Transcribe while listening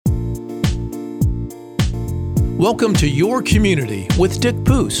Welcome to Your Community with Dick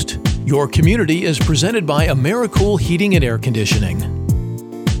Poost. Your Community is presented by AmeriCool Heating and Air Conditioning.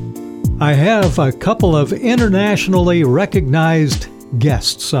 I have a couple of internationally recognized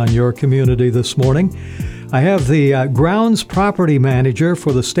guests on Your Community this morning. I have the grounds property manager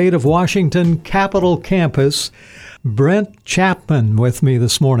for the state of Washington Capitol Campus, Brent Chapman, with me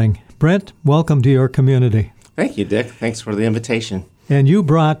this morning. Brent, welcome to Your Community. Thank you, Dick. Thanks for the invitation. And you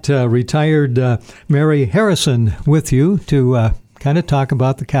brought retired Mary Harrison with you to kind of talk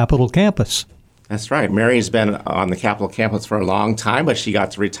about the Capitol Campus. That's right. Mary's been on the Capitol Campus for a long time, but she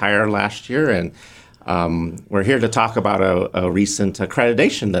got to retire last year, and we're here to talk about a recent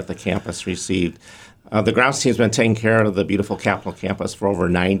accreditation that the campus received. The grounds team's been taking care of the beautiful Capitol Campus for over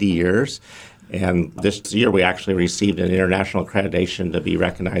 90 years, and this year we actually received an international accreditation to be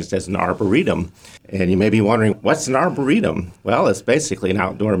recognized as an arboretum. And you may be wondering, what's an arboretum? Well, it's basically an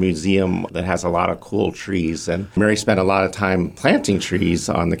outdoor museum that has a lot of cool trees. And Mary spent a lot of time planting trees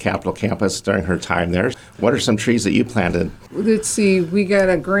on the Capitol Campus during her time there. What are some trees that you planted? Let's see, we got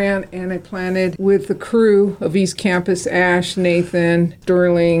a grant and I planted with the crew of East Campus, Ash, Nathan,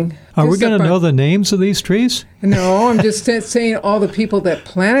 Sterling. Are we going to know the names of these trees? No, I'm just saying all the people that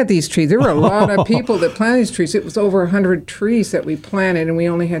planted these trees. There were a lot of people that planted these trees. It was over 100 trees that we planted, and we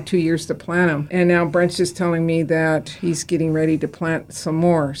only had 2 years to plant them. And now Brent's just telling me that he's getting ready to plant some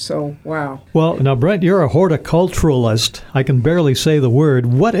more. So, wow. Well, now, Brent, you're a horticulturalist. I can barely say the word.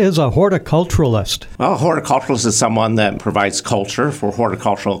 What is a horticulturalist? Well, a horticulturalist is someone that provides culture for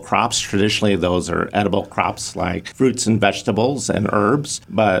horticultural crops. Traditionally, those are edible crops like fruits and vegetables and herbs.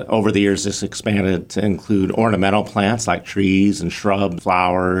 But over the years, this expanded to include ornamental plants like trees and shrubs,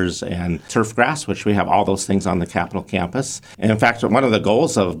 flowers, and turf grass, which we have all those things on the Capitol Campus. And in fact, one of the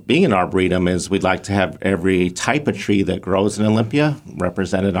goals of being an arboretum is we'd like to have every type of tree that grows in Olympia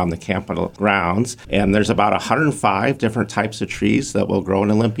represented on the Capitol grounds. And there's about 105 different types of trees that will grow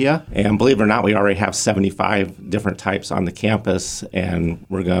in Olympia. And believe it or not, we already have 75 different types on the campus, and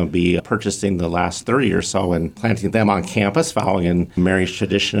we're going to be purchasing the last 30 or so and planting them on campus, following in Mary's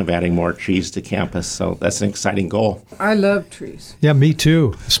tradition of adding more trees to campus. So that's an exciting goal. I love trees. Yeah, me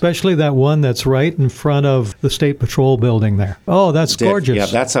too. Especially that one that's right in front of the State Patrol building there. Oh, that's gorgeous. Yeah,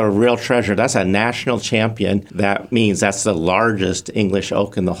 that's a real treasure. That's a national champion. That means that's the largest English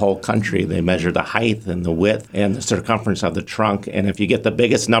oak in the whole country. They measure the height and the width and the circumference of the trunk. And if you get the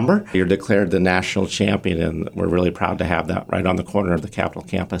biggest number, you're declared the national champion. And we're really proud to have that right on the corner of the Capitol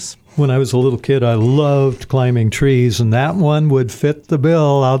Campus. When I was a little kid, I loved climbing trees, and that one would fit the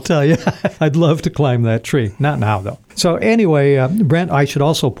bill, I'll tell you. I'd love to climb that tree. Not now, though. So anyway, Brent, I should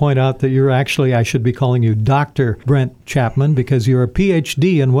also point out that you're actually, I should be calling you Dr. Brent Chapman, because you're a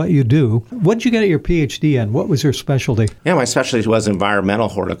PhD in what you do. What did you get your PhD in? What was your specialty? Yeah, my specialty was environmental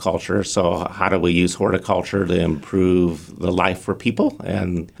horticulture. So how do we use horticulture to improve the life for people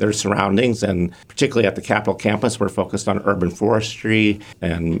and their surroundings? And particularly at the Capitol Campus, we're focused on urban forestry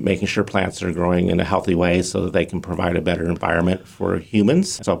and making sure plants are growing in a healthy way so that they can provide a better environment for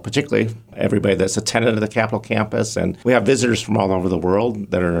humans. So particularly everybody that's a tenant of the Capitol Campus. And we have visitors from all over the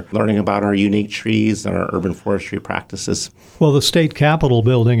world that are learning about our unique trees and our urban forestry practices. Well, the State Capitol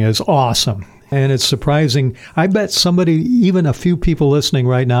building is awesome. And it's surprising. I bet somebody, even a few people listening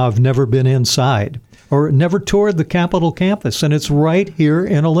right now, have never been inside or never toured the Capitol Campus. And it's right here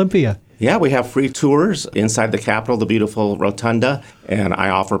in Olympia. Yeah, we have free tours inside the Capitol, the beautiful rotunda, and I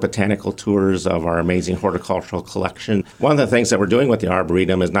offer botanical tours of our amazing horticultural collection. One of the things that we're doing with the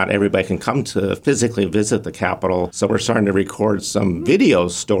Arboretum is not everybody can come to physically visit the Capitol, so we're starting to record some video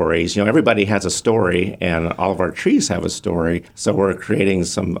stories. You know, everybody has a story, and all of our trees have a story, so we're creating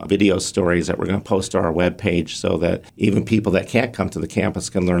some video stories that we're going to post to our webpage so that even people that can't come to the campus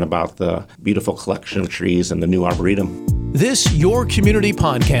can learn about the beautiful collection of trees and the new Arboretum. This Your Community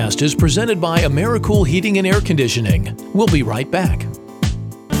podcast is presented by AmeriCool Heating and Air Conditioning. We'll be right back.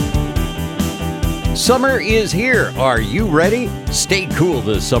 Summer is here. Are you ready? Stay cool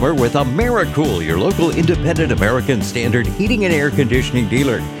this summer with AmeriCool, your local independent American Standard heating and air conditioning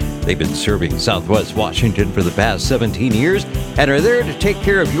dealer. They've been serving Southwest Washington for the past 17 years and are there to take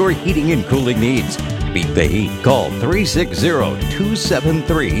care of your heating and cooling needs. Beat the heat. Call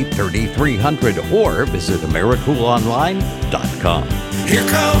 360-273-3300 or visit AmeriCoolOnline.com. Here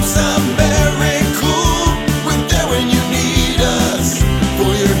comes AmeriCool. We're there when you need us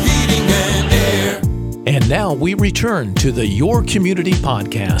for your heating and air. And Now we return to the Your Community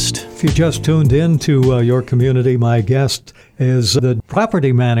podcast. If you just tuned in to Your Community, my guest is the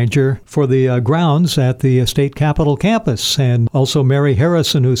property manager for the grounds at the State Capitol campus, and also Mary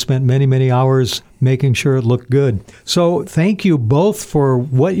Harrison, who spent many, many hours making sure it looked good. So thank you both for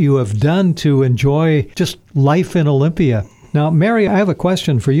what you have done to enjoy just life in Olympia. Now, Mary, I have a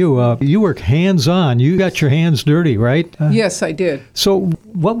question for you. You work hands-on. You got your hands dirty, right? Yes, I did. So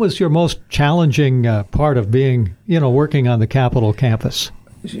what was your most challenging part of being, working on the Capitol campus?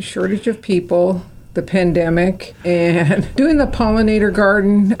 Shortage of people, the pandemic, and doing the pollinator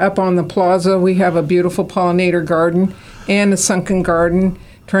garden up on the plaza. We have a beautiful pollinator garden and a sunken garden,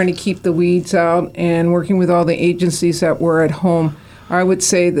 trying to keep the weeds out and working with all the agencies that were at home. I would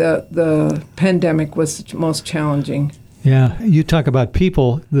say the pandemic was the most challenging. Yeah, you talk about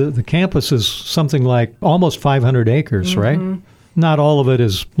people. The campus is something like almost 500 acres, right? Not all of it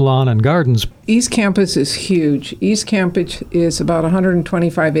is lawn and gardens. East Campus is huge. East Campus is about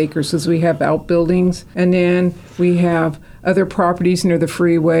 125 acres because we have outbuildings, and then we have other properties near the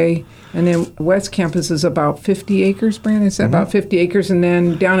freeway. And then West Campus is about 50 acres, Brent. It's about 50 acres. And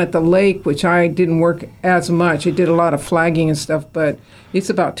then down at the lake, which I didn't work as much, I did a lot of flagging and stuff, but it's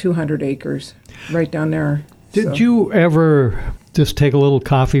about 200 acres right down there. Did you ever just take a little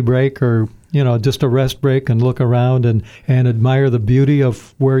coffee break or, just a rest break and look around and admire the beauty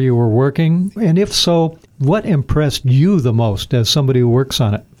of where you were working? And if so, what impressed you the most as somebody who works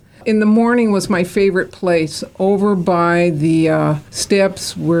on it? In the morning was my favorite place, over by the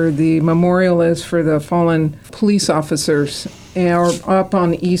steps where the memorial is for the fallen police officers, or up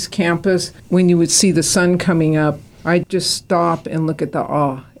on the East Campus when you would see the sun coming up. I'd just stop and look at the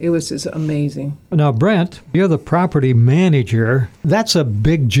awe. It was just amazing. Now, Brent, you're the property manager. That's a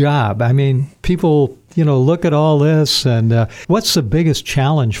big job. I mean, people, look at all this, and what's the biggest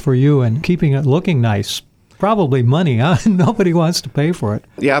challenge for you in keeping it looking nice? Probably money, huh? Nobody wants to pay for it.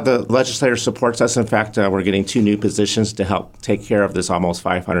 Yeah, the legislature supports us. In fact, we're getting 2 new positions to help take care of this almost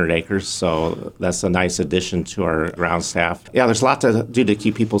 500 acres. So that's a nice addition to our ground staff. Yeah, there's a lot to do to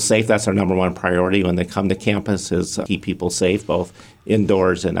keep people safe. That's our number one priority when they come to campus, is keep people safe, both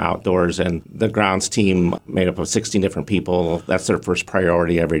indoors and outdoors. And the grounds team, made up of 16 different people, that's their first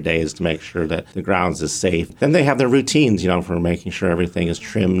priority every day, is to make sure that the grounds is safe. Then they have their routines, for making sure everything is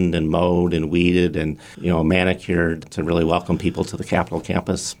trimmed and mowed and weeded and, manicured, to really welcome people to the Capitol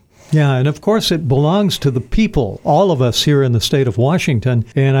campus. Yeah, and of course it belongs to the people, all of us here in the state of Washington,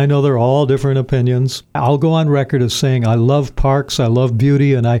 and I know there are all different opinions. I'll go on record as saying I love parks, I love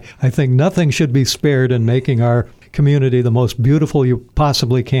beauty, and I think nothing should be spared in making our community the most beautiful you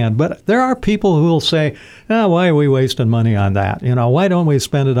possibly can. But there are people who will say, why are we wasting money on that? Why don't we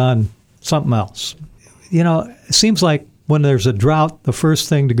spend it on something else? It seems like when there's a drought, the first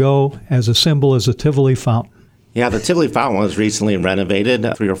thing to go as a symbol is a Tivoli fountain. Yeah, the Tivoli fountain was recently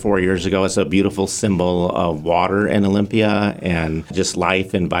renovated 3 or 4 years ago. It's a beautiful symbol of water in Olympia and just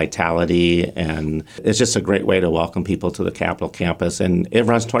life and vitality. And it's just a great way to welcome people to the Capitol campus. And it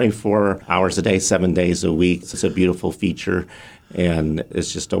runs 24 hours a day, 7 days a week. It's a beautiful feature. And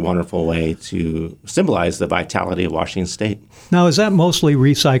it's just a wonderful way to symbolize the vitality of Washington State. Now, is that mostly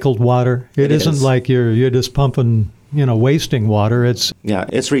recycled water? It isn't like you're just pumping, wasting water. It's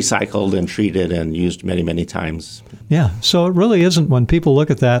recycled and treated and used many, many times. Yeah, so it really isn't when people look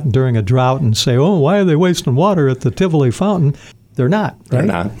at that during a drought and say, why are they wasting water at the Tivoli fountain? They're not, right? They're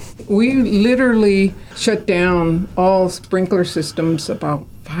not. We literally shut down all sprinkler systems about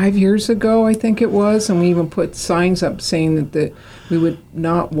 5 years ago, I think it was, and we even put signs up saying that we would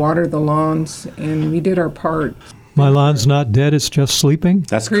not water the lawns, and we did our part. My lawn's not dead, it's just sleeping?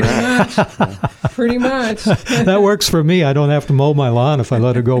 That's correct. Pretty much. That works for me. I don't have to mow my lawn if I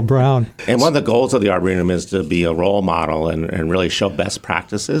let it go brown. And one of the goals of the Arboretum is to be a role model and really show best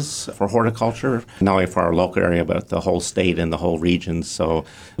practices for horticulture, not only for our local area, but the whole state and the whole region. So,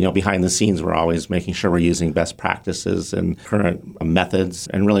 behind the scenes, we're always making sure we're using best practices and current methods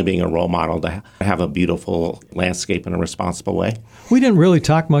and really being a role model to have a beautiful landscape in a responsible way. We didn't really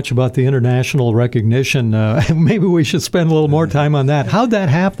talk much about the international recognition. Maybe we should spend a little more time on that. How'd that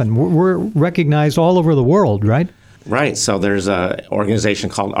happen? We're recognized all over the world, right? Right. So there's an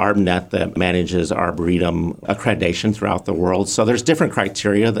organization called ArbNet that manages Arboretum accreditation throughout the world. So there's different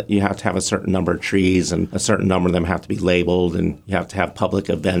criteria that you have to have a certain number of trees and a certain number of them have to be labeled, and you have to have public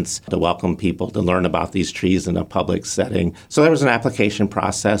events to welcome people to learn about these trees in a public setting. So there was an application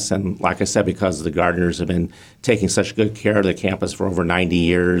process. And like I said, because the gardeners have been taking such good care of the campus for over 90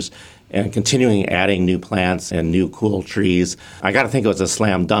 years, and continuing adding new plants and new cool trees. I got to think it was a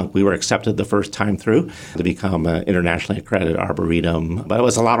slam dunk. We were accepted the first time through to become an internationally accredited arboretum, but it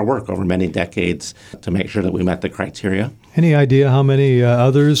was a lot of work over many decades to make sure that we met the criteria. Any idea how many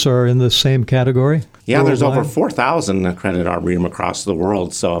others are in the same category? Yeah, there's over worldwide? 4,000 accredited arboretum across the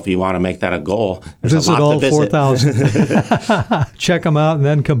world. So if you want to make that a goal, there's Visit a lot all to visit. 4,000. Check them out and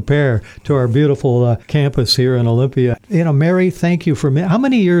then compare to our beautiful campus here in Olympia. Mary, thank you for how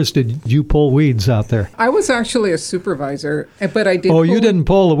many years did you pull weeds out there? I was actually a supervisor, but I did. Oh, you didn't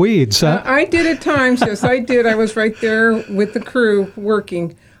pull the weeds, huh? I did at times. Yes, I did. I was right there with the crew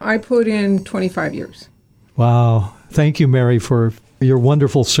working. I put in 25 years. Wow. Thank you, Mary, for your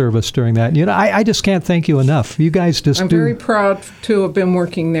wonderful service during that. I just can't thank you enough. You guys just I'm very proud to have been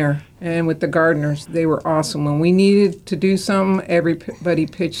working there. And with the gardeners, they were awesome. When we needed to do something, everybody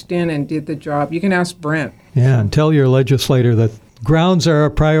pitched in and did the job. You can ask Brent. Yeah, and tell your legislator that grounds are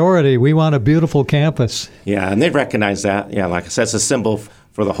a priority. We want a beautiful campus. Yeah, and they've recognized that. Yeah, like I said, it's a symbol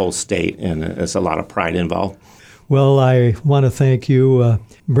for the whole state, and there's a lot of pride involved. Well, I want to thank you,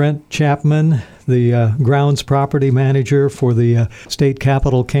 Brent Chapman, the grounds property manager for the State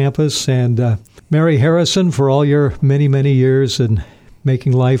Capitol campus, and Mary Harrison for all your many, many years in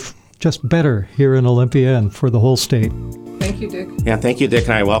making life just better here in Olympia and for the whole state. Thank you, Dick. Yeah, thank you, Dick,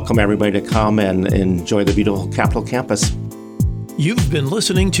 and I welcome everybody to come and enjoy the beautiful Capitol campus. You've been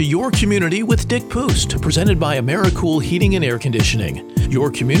listening to Your Community with Dick Poost, presented by AmeriCool Heating and Air Conditioning. Your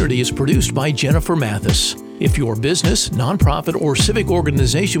Community is produced by Jennifer Mathis. If your business, nonprofit, or civic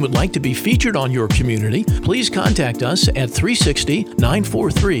organization would like to be featured on Your Community, please contact us at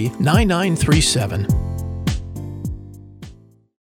 360-943-9937.